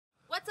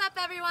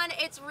everyone,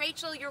 it's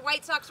Rachel, your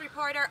White Sox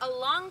reporter,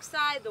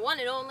 alongside the one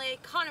and only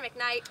Connor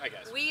McKnight. Hi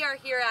guys. We are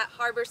here at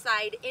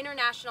Harborside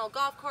International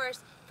Golf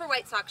Course for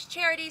White Sox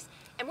charities,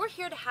 and we're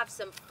here to have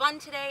some fun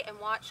today and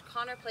watch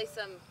Connor play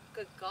some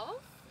good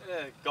golf?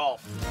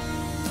 Golf.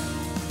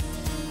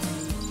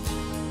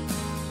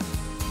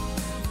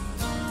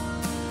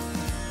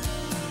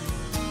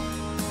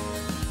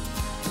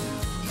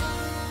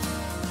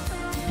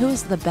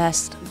 Who's the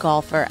best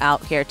golfer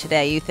out here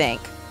today, you think?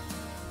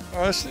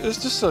 It's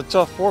just a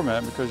tough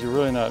format because you're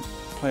really not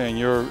playing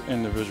your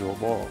individual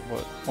ball.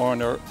 But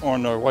on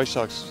our White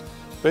Sox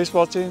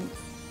baseball team,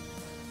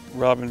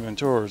 Robin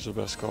Ventura is the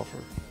best golfer.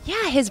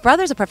 Yeah, his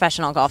brother's a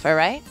professional golfer,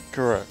 right?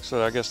 Correct.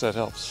 So I guess that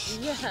helps.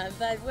 Yeah,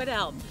 that would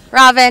help.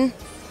 Robin,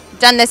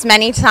 done this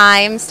many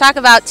times. Talk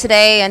about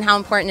today and how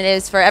important it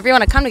is for everyone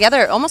to come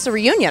together. Almost a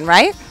reunion,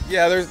 right?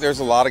 Yeah, there's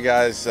a lot of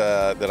guys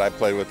that I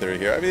played with that are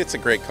here. I mean, it's a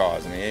great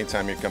cause. I mean,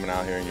 anytime you're coming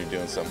out here and you're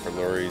doing something for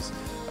Lurie's,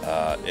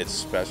 it's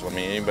special. I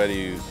mean,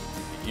 anybody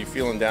you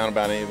feeling down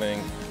about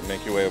anything,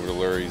 make your way over to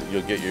Lurie's.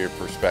 You'll get your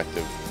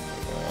perspective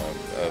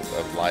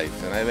of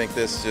life, and I think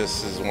this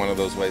just is one of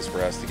those ways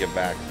for us to give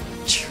back.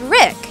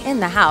 Trick in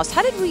the house.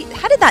 How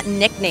did that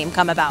nickname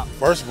come about?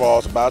 First of all,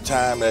 it's about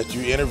time that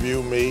you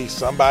interview me,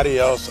 somebody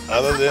else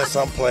other than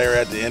some player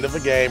at the end of a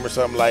game or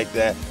something like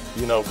that.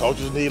 You know,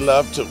 coaches need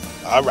love too.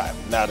 All right,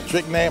 now the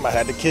trick name, I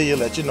had to kill you,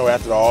 let you know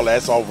after all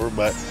that's over,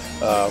 but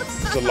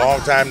it's a long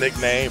time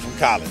nickname from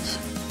college.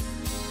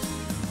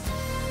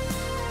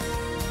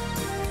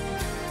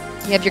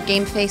 You have your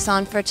game face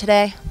on for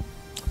today?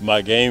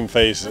 My game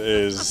face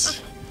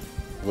is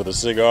with a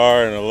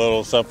cigar and a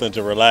little something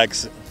to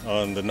relax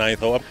on the ninth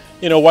hole.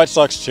 You know, White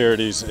Sox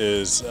Charities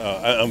is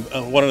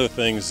one of the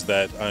things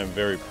that I'm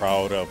very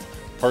proud of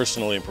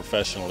personally and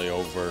professionally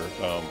over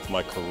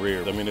my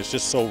career. I mean, it's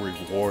just so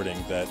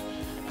rewarding that,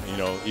 you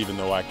know, even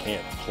though I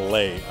can't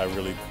play, I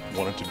really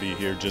wanted to be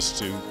here just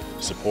to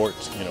support,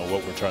 you know,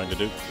 what we're trying to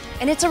do.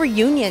 And it's a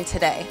reunion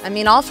today. I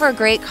mean, all for a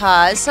great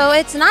cause, so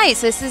it's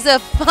nice. This is a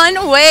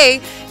fun way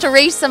to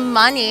raise some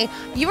money.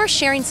 You were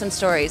sharing some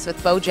stories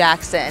with Bo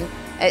Jackson.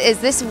 Is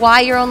this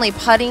why you're only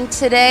putting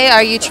today?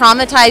 Are you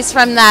traumatized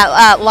from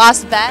that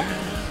lost bet?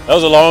 That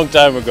was a long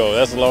time ago.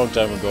 That's a long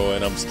time ago,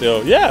 and I'm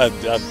still, yeah,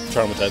 I'm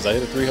traumatized. I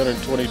hit a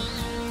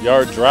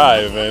 320-yard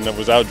drive, and I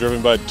was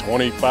outdriven by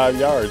 25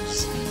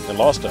 yards and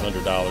lost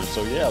 $100.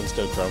 So yeah, I'm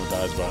still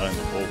traumatized behind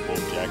the Bo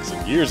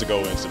Jackson years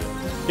ago incident.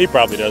 He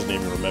probably doesn't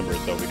even remember it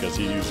though, because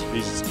he's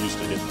used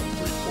to hit from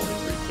 340,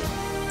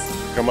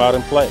 350. Come out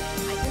and play.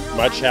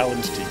 My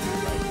challenge to you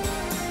right now.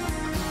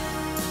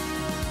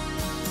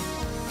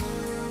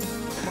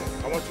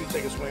 I want you to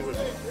take a swing with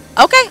me.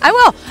 Okay, I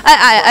will.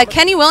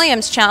 Kenny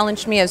Williams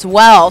challenged me as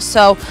well,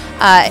 so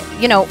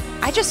you know,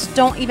 I just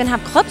don't even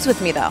have clubs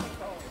with me though.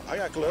 I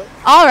got club.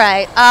 All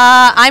right,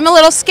 I'm a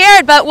little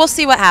scared, but we'll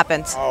see what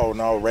happens. Oh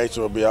no,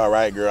 Rachel will be all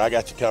right, girl. I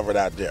got you covered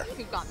out there.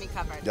 You got me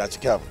covered. Got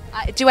you covered.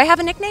 Do I have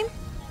a nickname?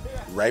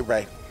 Ray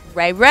Ray.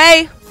 Ray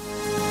Ray.